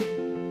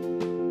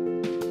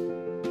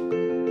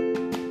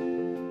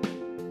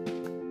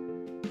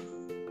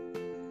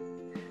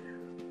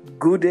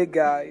Good day,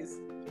 guys.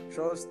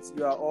 Trust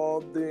you are all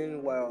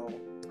doing well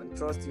and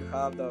trust you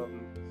have a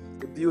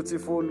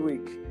beautiful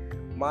week.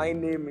 My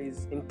name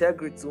is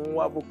Integrity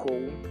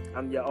Nwabuko,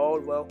 and you're all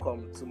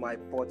welcome to my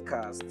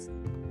podcast.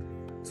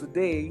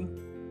 Today,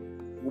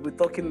 we'll be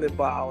talking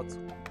about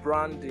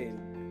branding,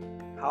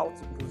 how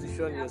to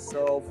position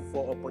yourself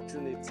for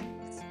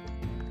opportunities.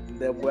 And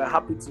then we're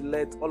happy to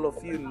let all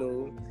of you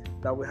know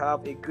that we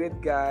have a great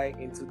guy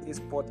in today's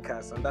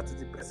podcast, and that is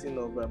the person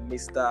of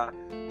Mr.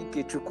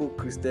 Ikechukwu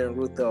Christian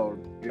Rothel.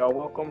 You are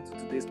welcome to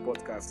today's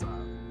podcast,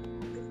 sir.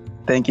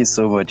 Thank you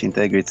so much,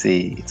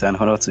 Integrity. It's an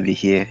honor to be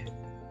here.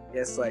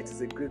 Yes, sir. It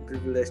is a great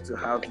privilege to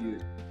have you.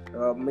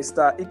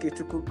 Mr.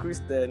 Ikechukwu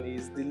Christian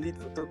is the lead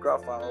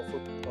photographer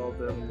of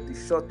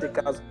the Shot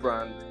Takers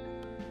brand.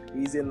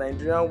 He is a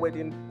Nigerian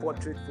wedding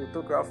portrait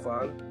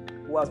photographer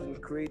who has been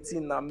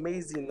creating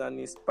amazing and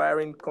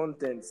inspiring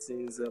content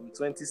since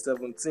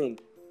 2017.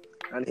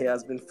 And he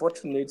has been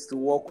fortunate to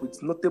work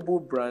with notable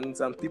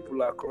brands and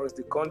people across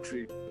the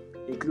country,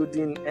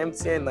 including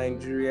MTN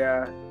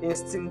Nigeria,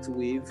 Instinct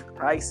Wave,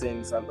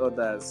 Hisense, and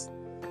others.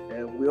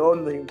 We all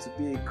know him to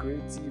be a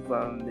creative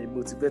and a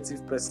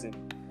motivative person,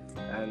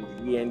 and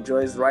he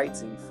enjoys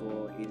writing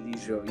for a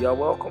leisure. You are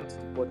welcome to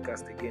the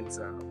podcast again,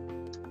 sir.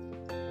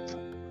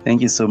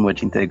 Thank you so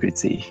much,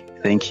 Integrity.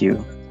 Thank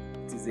you.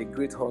 It is a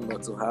great honor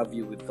to have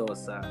you with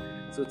us, sir.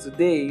 So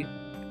today,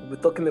 we'll be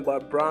talking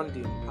about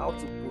branding, how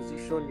to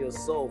position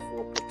yourself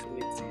for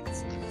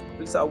opportunities.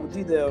 Please, sir, would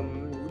you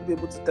be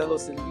able to tell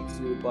us a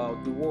little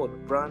about the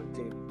word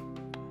branding?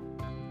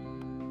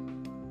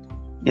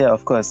 Yeah,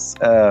 of course.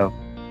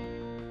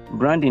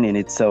 Branding in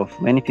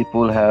itself, many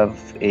people have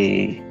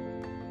a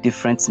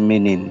different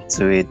meaning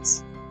to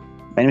it.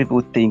 Many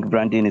people think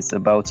branding is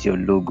about your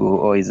logo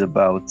or is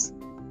about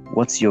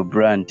what your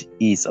brand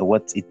is or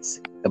what it's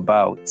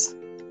about.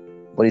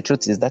 But the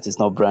truth is that is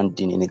not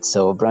branding in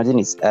itself. Branding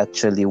is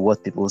actually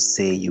what people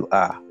say you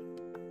are.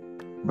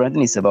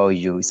 Branding is about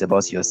you. It's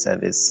about your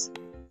service.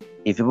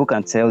 If people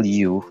can tell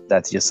you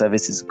that your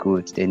service is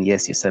good, then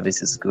yes, your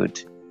service is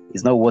good.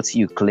 It's not what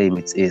you claim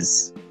it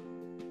is.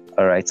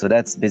 All right. So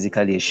that's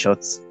basically a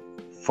short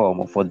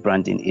form of what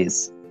branding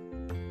is.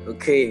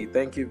 Okay.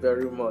 Thank you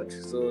very much.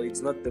 So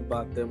it's not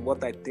about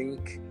what I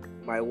think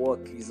my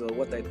work is or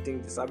what I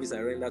think the service I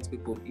render to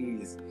people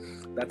is.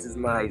 That is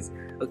nice.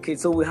 Okay,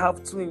 so we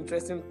have two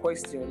interesting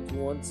questions we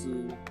want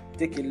to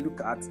take a look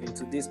at in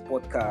today's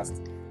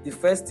podcast. The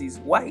first is,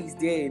 why is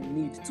there a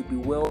need to be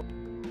well?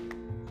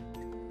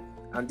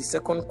 And the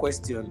second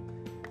question,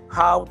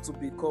 how to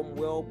become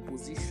well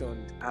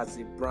positioned as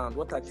a brand?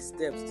 What are the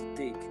steps to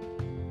take?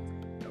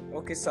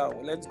 Okay, so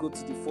let's go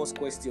to the first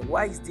question.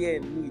 Why is there a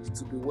need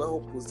to be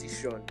well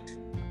positioned?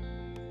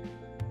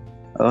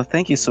 Oh,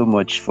 thank you so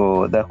much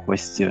for that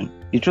question.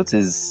 The truth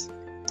is,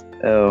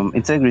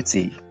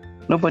 Integrity.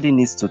 Nobody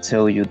needs to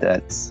tell you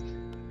that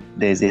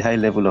there's a high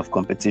level of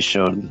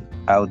competition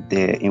out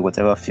there in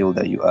whatever field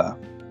that you are.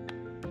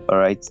 All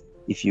right.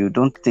 If you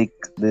don't take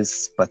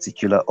this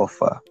particular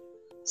offer,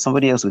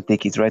 somebody else will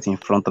take it right in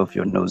front of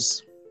your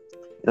nose.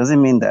 It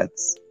doesn't mean that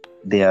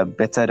they are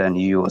better than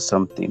you or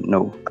something.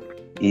 No.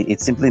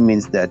 It simply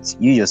means that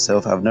you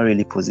yourself have not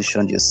really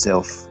positioned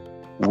yourself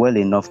well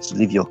enough to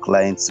leave your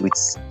clients with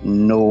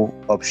no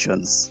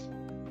options.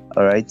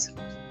 All right.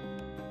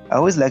 I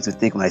always like to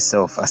take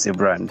myself as a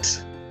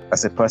brand,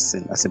 as a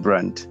person, as a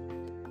brand.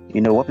 You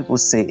know, what people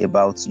say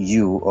about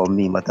you or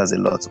me matters a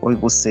lot. What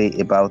people say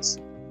about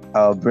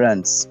our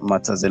brands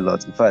matters a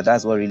lot. In fact,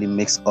 that's what really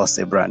makes us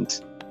a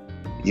brand.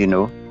 You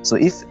know, so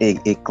if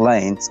a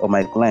client or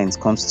my client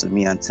comes to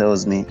me and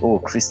tells me, oh,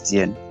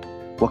 Christian,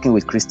 working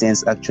with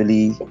Christians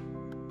actually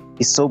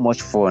is so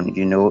much fun.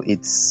 You know,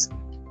 it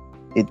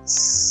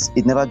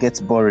never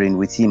gets boring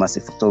with him as a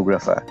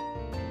photographer.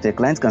 If the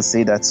client can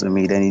say that to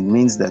me, then it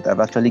means that I've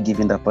actually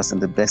given that person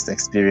the best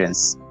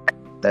experience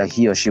that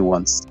he or she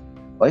wants.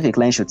 Or if a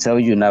client should tell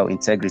you now,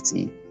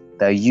 Integrity,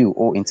 that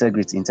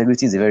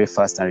Integrity is a very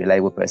fast and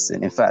reliable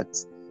person. In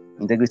fact,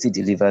 Integrity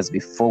delivers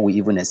before we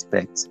even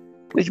expect,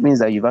 which means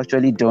that you've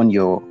actually done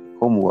your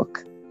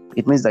homework.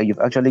 It means that you've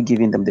actually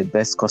given them the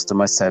best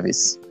customer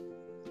service.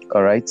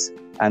 All right.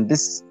 And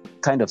this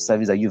kind of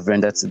service that you've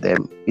rendered to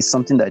them is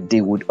something that they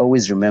would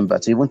always remember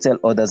to even tell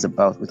others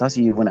about without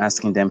you even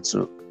asking them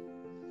to.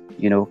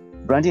 You know,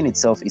 branding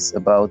itself is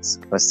about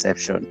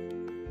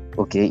perception.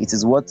 Okay, it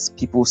is what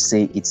people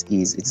say it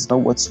is. It is not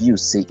what you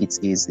say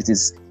it is. It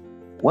is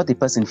what the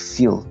person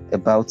feel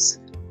about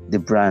the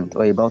brand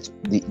or about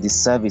the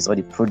service or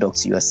the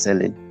products you are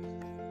selling.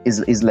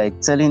 Is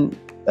like telling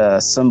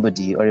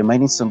somebody or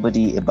reminding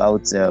somebody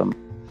about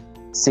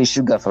say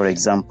sugar, for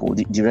example,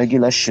 the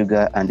regular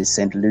sugar and the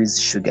St. Louis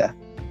sugar.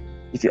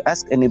 If you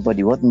ask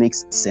anybody what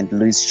makes St.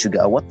 Louis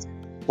sugar,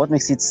 what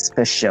makes it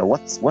special,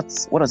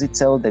 what does it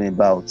tell them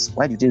about?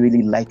 Why do they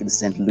really like the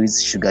St.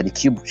 Louis sugar, the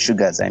cube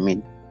sugars, I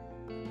mean,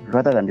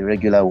 rather than the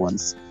regular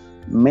ones?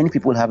 Many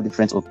people have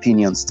different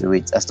opinions to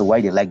it as to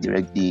why they like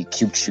the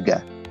cubed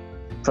sugar.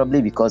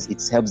 Probably because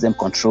it helps them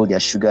control their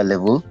sugar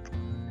level,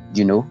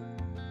 you know,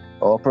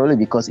 or probably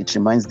because it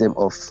reminds them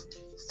of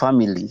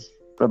family,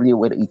 Probably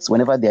whether it's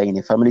whenever they are in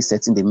a family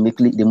setting, they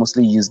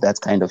mostly use that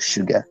kind of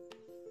sugar,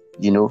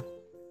 or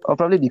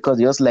probably because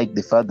they just like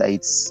the fact that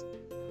it's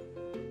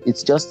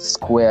just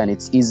square and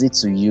it's easy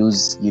to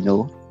use.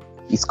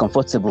 It's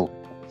comfortable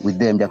with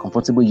them. They're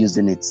comfortable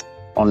using it,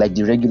 unlike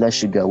the regular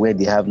sugar where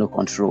they have no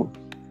control.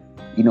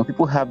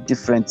 People have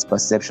different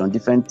perception,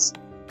 different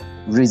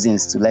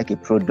reasons to like a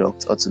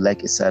product or to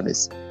like a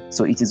service.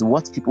 So it is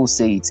what people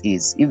say it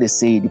is. If they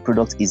say the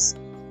product is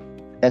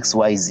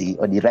XYZ,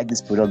 or they like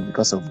this product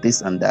because of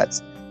this and that,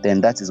 then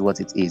that is what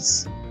it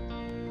is.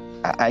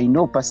 I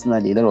know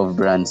personally a lot of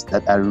brands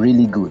that are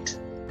really good,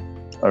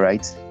 all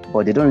right,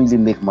 but they don't really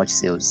make much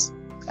sales.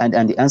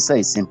 And the answer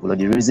is simple, or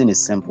the reason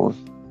is simple,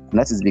 and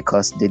that is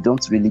because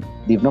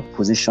they've not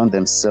positioned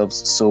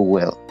themselves so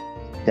well.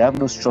 They have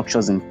no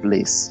structures in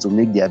place to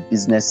make their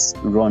business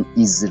run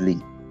easily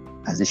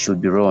as it should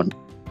be run.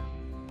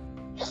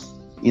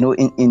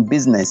 In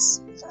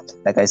business,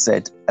 like I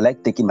said, I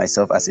like taking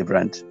myself as a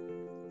brand.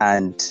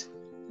 And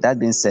that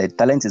being said,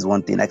 talent is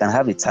one thing. I can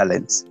have a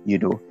talent,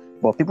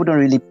 but people don't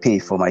really pay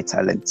for my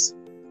talent.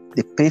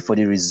 They pay for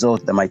the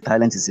result that my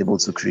talent is able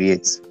to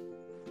create.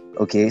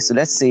 Okay, so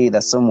let's say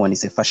that someone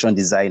is a fashion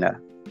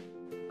designer.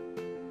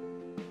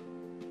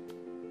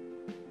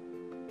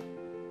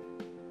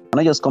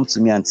 Not just come to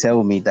me and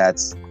tell me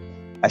that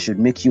I should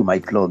make you my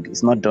plug.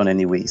 It's not done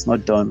anyway. It's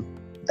not done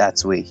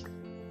that way.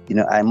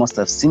 I must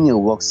have seen your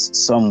works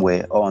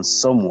somewhere or on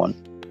someone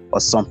or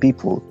some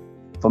people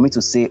for me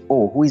to say,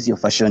 oh, who is your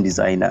fashion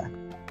designer?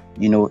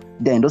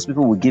 Then those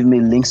people will give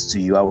me links to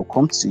you. I will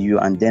come to you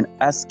and then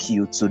ask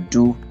you to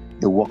do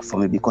the work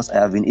for me because I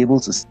have been able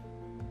to.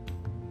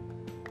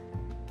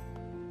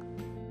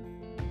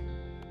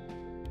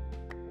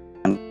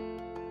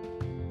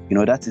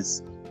 That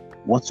is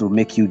what will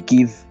make me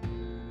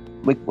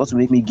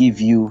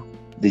give you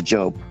the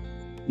job.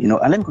 And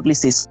let me quickly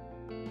say.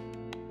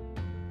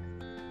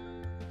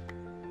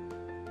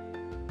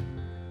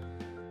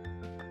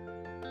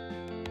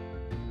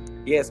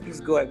 Yes, please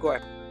go ahead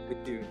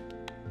with you.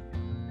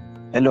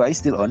 Hello, are you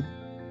still on?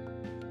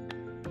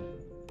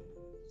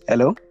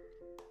 Hello?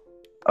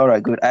 All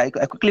right, good. I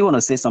quickly want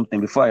to say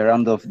something before I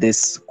round off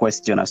this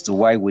question as to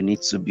why we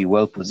need to be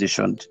well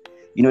positioned.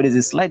 There's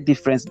a slight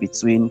difference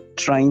between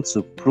trying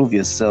to prove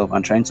yourself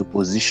and trying to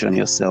position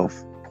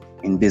yourself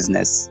in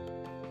business.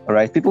 All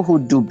right, people who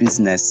do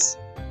business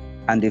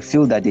and they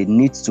feel that they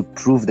need to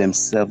prove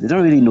themselves, they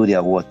don't really know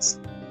their worth.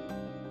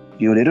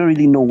 They don't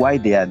really know why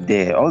they are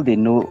there. All they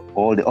know,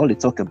 all they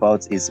talk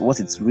about is what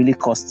it really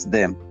costs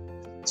them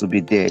to be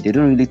there. They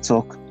don't really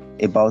talk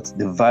about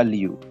the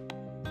value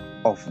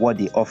of what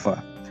they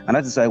offer. And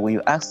that is why when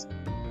you ask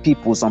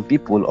some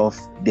people of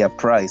their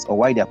price or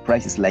why their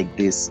price is like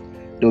this,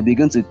 they'll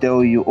begin to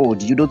tell you, oh,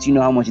 don't you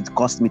know how much it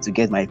cost me to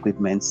get my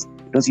equipment?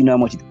 Don't you know how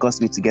much it cost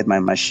me to get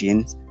my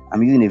machines?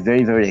 I'm using a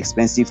very, very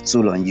expensive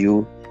tool on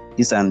you,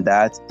 this and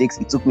that.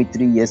 It took me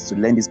 3 years to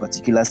learn this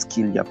particular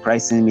skill. You're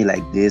pricing me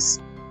like this.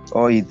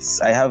 Or I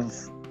have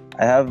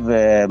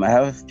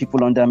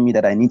people under me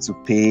that I need to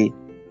pay,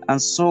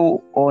 and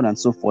so on and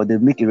so forth. They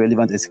make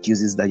irrelevant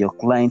excuses that your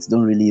clients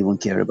don't really even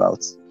care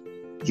about,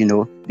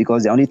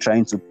 because they're only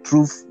trying to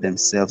prove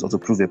themselves or to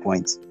prove a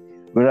point.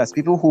 Whereas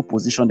people who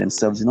position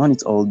themselves,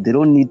 they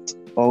don't need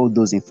all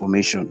those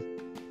information.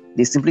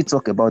 They simply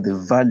talk about the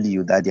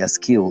value that their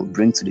skill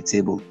brings to the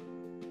table.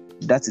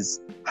 That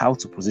is how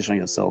to position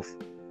yourself.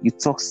 You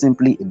talk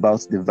simply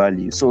about the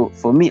value. So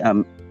for me,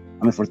 I'm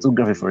a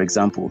photographer, for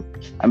example.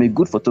 I'm a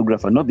good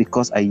photographer, not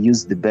because I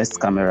use the best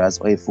cameras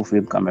or a full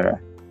frame camera,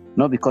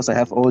 not because I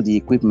have all the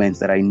equipment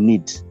that I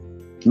need,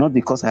 not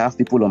because I have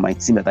people on my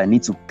team that I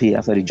need to pay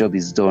after the job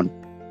is done.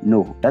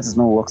 No, that is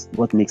not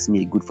what makes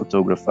me a good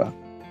photographer.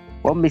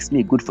 What makes me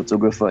a good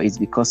photographer is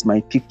because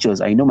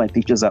I know my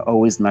pictures are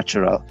always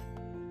natural.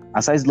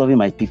 Aside loving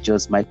my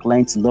pictures, my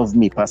clients love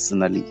me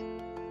personally.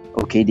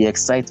 Okay, the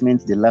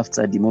excitement, the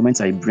laughter, the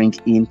moments I bring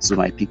into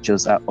my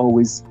pictures are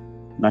always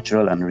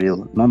natural and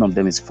real. None of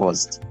them is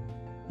forced.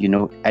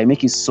 I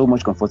make you so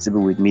much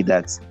comfortable with me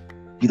that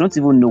you don't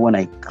even know when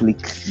I click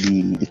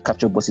the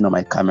capture button on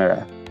my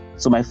camera.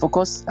 So my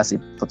focus as a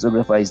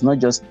photographer is not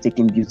just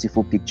taking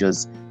beautiful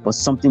pictures, but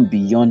something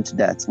beyond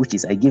that, which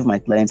is I give my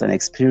clients an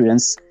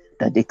experience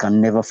that they can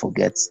never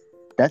forget.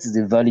 That is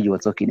the value you are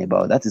talking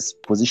about. That is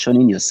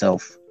positioning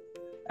yourself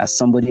as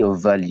somebody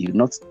of value,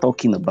 not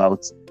talking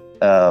about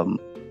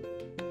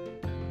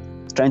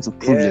trying to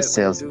prove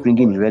yourself,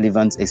 bringing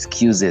irrelevant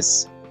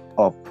excuses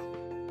up.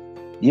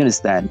 You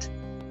understand?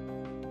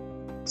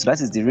 So that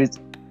is the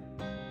reason.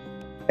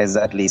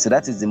 Exactly. So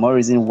that is the more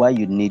reason why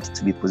you need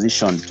to be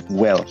positioned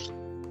well,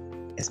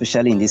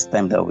 especially in this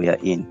time that we are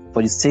in.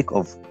 For the sake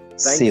of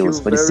sales,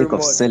 for the sake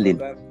of selling,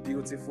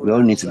 we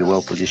all need to be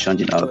well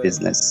positioned in our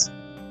business.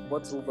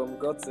 What we've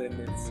gotten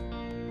is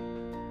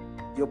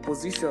your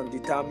position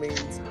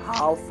determines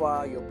how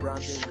far your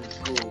branding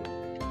will go.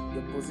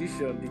 Your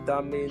position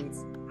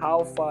determines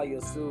how far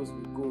your sales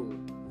will go.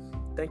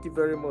 Thank you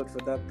very much for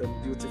that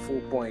beautiful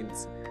point.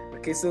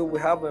 Okay, so we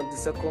have the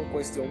second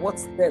question. What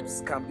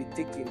steps can be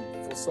taken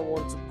for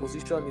someone to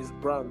position his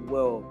brand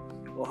well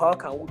or how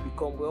can we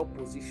become well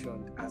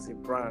positioned as a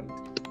brand?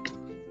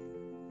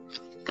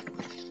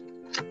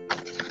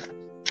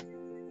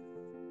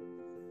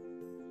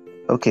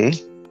 Okay,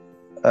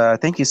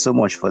 thank you so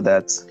much for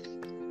that.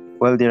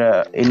 Well, there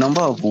are a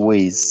number of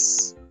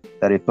ways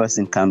that a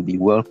person can be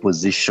well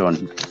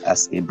positioned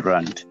as a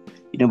brand.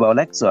 But I'd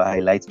like to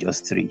highlight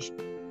just three.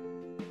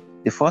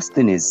 The first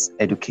thing is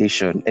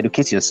education.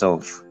 Educate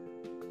yourself.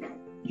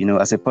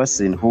 As a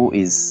person who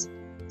is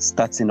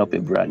starting up a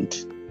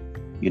brand,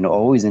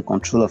 or who is in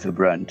control of a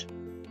brand,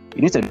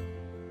 you need to do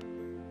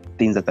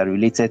things that are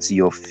related to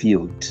your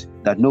field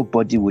that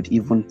nobody would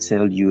even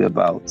tell you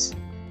about.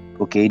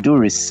 Okay, do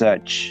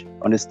research,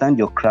 understand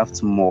your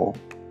craft more,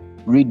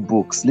 read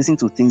books, listen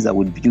to things that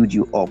would build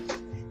you up.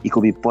 It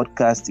could be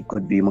podcasts, it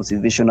could be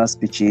motivational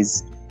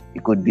speeches,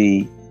 it could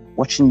be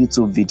watching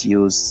YouTube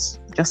videos,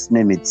 just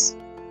name it.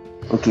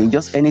 Okay,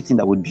 just anything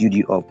that would build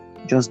you up,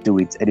 just do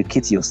it.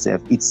 Educate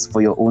yourself. It's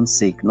for your own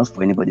sake, not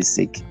for anybody's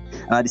sake.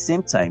 And at the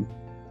same time,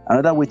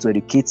 another way to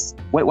educate,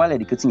 while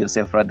educating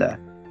yourself rather,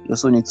 you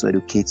also need to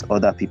educate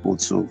other people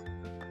too.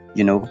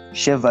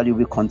 Share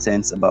valuable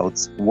content about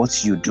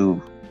what you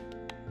do.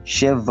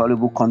 Share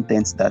valuable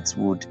content that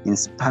would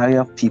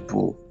inspire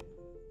people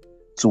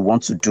to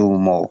want to do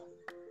more.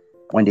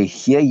 When they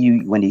hear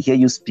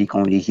you speak,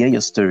 and when they hear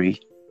your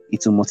story,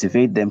 it will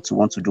motivate them to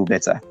want to do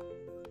better.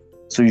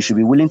 So you should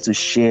be willing to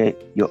share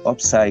your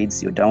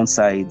upsides, your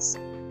downsides,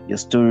 your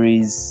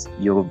stories,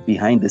 your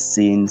behind the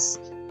scenes,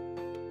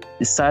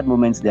 the sad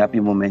moments, the happy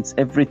moments,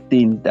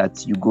 everything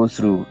that you go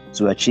through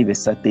to achieve a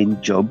certain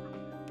job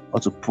or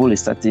to pull a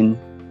certain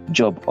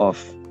job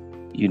off.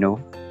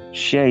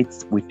 Share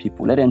it with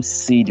people. Let them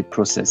see the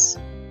process.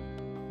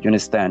 You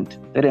understand?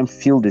 Let them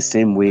feel the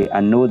same way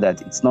and know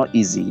that it's not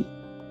easy.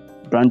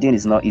 Branding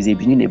is not easy.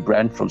 Building a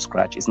brand from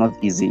scratch is not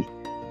easy.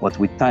 But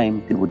with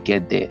time, they would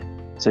get there.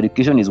 So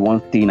education is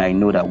one thing I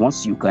know that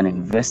once you can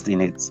invest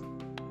in it,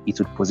 it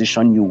would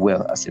position you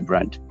well as a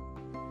brand.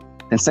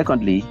 Then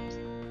secondly,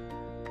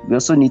 we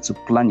also need to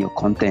plan your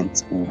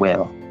content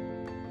well.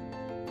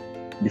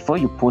 Before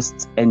you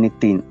post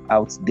anything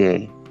out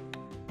there,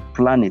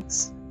 plan it.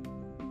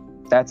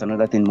 That's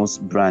another thing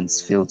most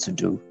brands fail to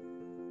do.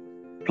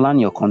 Plan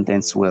your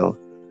contents well.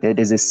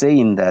 There's a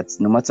saying that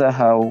no matter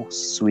how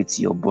sweet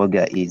your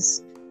burger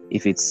is,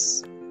 if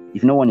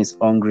no one is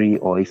hungry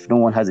or if no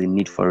one has a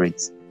need for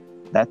it,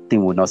 that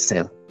thing will not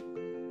sell.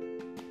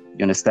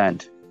 You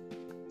understand?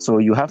 So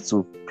you have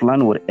to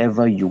plan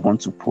whatever you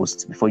want to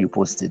post before you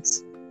post it.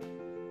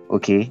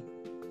 Okay?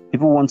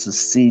 People want to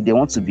see, they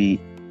want to be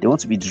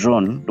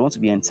drawn, they want to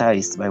be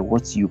enticed by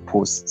what you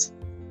post.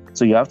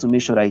 So you have to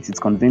make sure that it is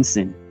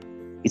convincing.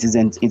 It is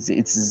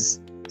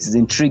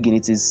intriguing.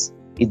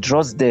 It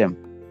draws them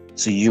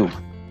to you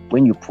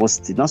when you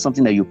post it. Not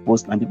something that you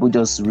post and people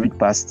just read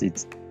past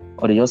it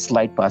or they just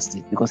slide past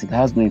it because it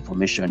has no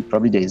information.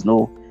 Probably there is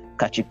no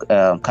catchy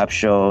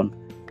caption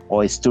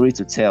or a story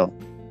to tell.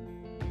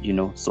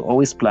 So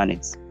always plan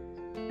it.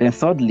 Then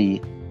thirdly,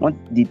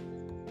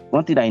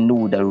 one thing I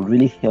know that will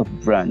really help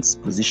brands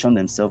position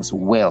themselves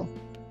well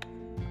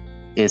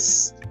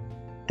is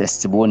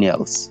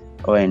testimonials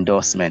or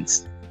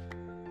endorsements.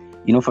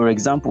 For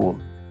example,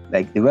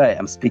 like the way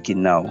I'm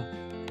speaking now,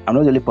 I'm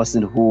not the only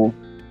person who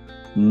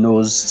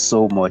knows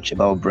so much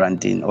about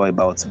branding or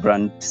about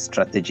brand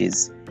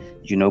strategies,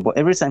 but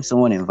every time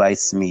someone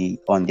invites me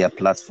on their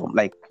platform,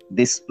 like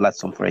this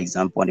platform, for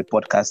example, on a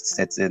podcast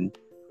setting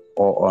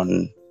or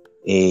on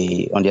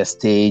their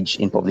stage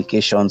in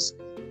publications,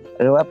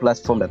 whatever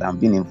platform that I'm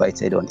being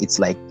invited on, it's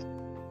like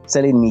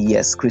telling me,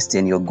 yes,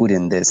 Christian, you're good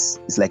in this.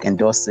 It's like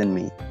endorsing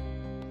me,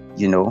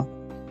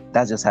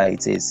 that's just how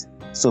it is.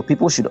 So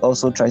people should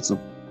also try to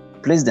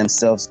place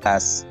themselves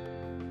as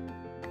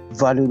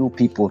valuable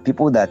people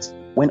that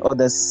when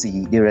others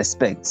see, they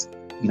respect,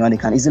 and they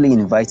can easily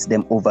invite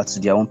them over to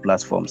their own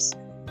platforms.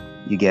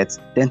 You get?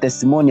 Then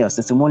testimonials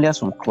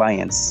from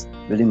clients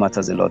really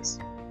matters a lot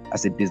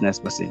as a business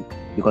person,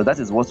 because that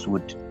is what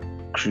would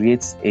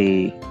create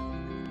a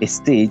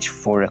stage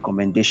for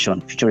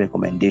future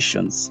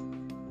recommendations.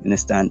 You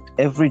understand?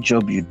 Every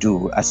job you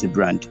do as a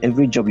brand,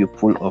 every job you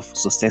pull off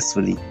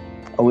successfully,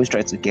 always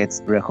try to get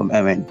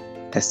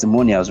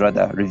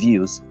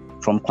reviews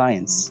from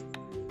clients.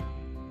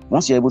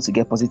 Once you're able to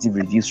get positive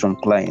reviews from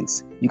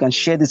clients, you can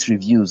share these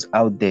reviews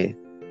out there.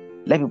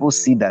 Let people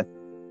see that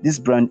this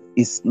brand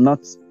is not,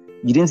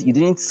 you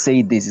didn't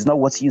say this, it's not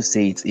what you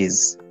say it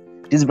is.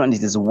 This brand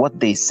is what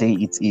they say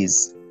it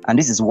is, and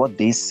this is what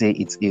they say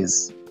it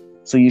is.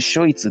 So you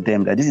show it to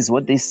them that this is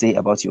what they say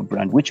about your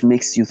brand, which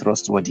makes you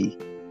trustworthy,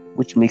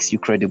 which makes you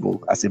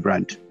credible as a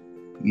brand.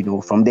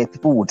 From there,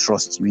 people will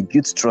trust you. You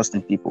build trust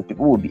in people.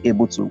 People will be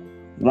able to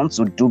want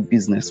to do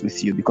business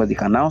with you because they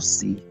can now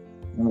see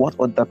what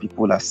other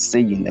people are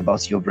saying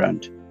about your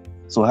brand.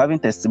 So having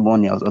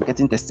testimonials or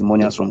getting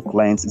testimonials from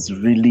clients is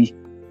really,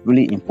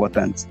 really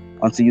important.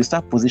 Until you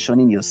start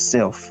positioning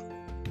yourself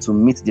to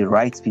meet the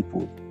right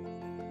people,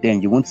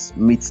 then you won't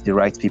meet the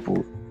right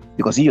people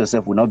because you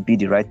yourself will not be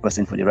the right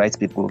person for the right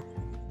people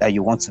that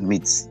you want to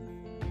meet.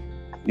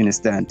 You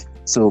understand?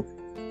 So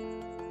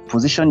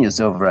position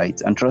yourself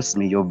right, and trust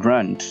me, your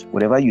brand,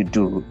 whatever you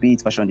do, be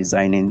it fashion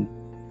designing,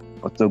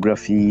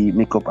 photography,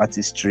 makeup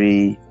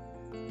artistry,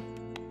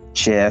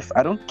 chef,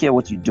 I don't care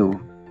what you do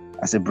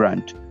as a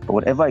brand, but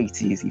whatever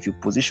it is, if you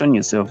position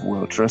yourself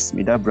well, trust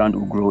me, that brand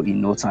will grow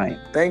in no time.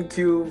 Thank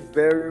you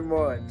very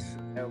much.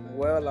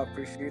 Well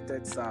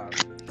appreciated, sir.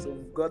 So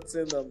we've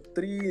gotten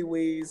 3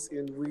 ways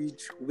in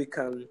which we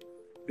can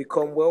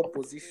become well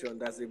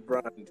positioned as a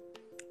brand.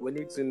 We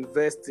need to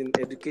invest in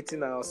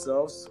educating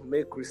ourselves,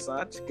 make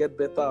research, get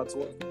better at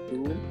what we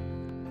do,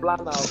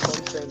 plan our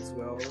content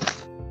well,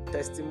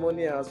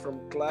 testimonials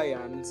from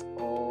clients,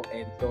 or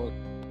endorse.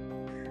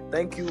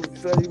 Thank you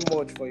very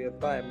much for your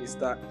time,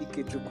 Mr.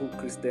 Ikechukwu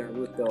Christian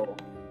Rutel.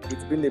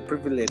 It's been a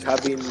privilege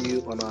having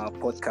you on our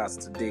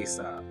podcast today,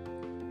 sir.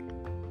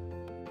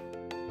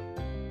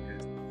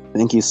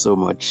 Thank you so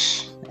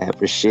much. I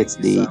appreciate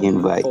the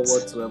invite. I look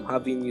forward to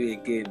having you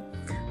again.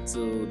 So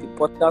the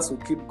podcast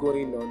will keep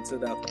going on so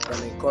that we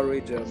can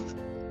encourage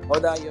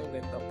other young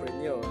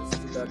entrepreneurs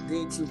so that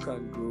they too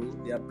can grow,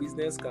 their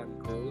business can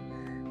grow,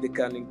 they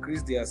can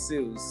increase their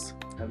sales,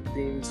 and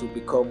things will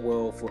become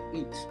well for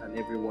each and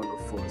every one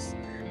of us.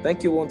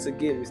 Thank you once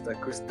again, Mr.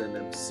 Christian,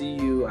 and see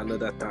you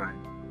another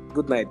time.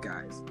 Good night,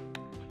 guys.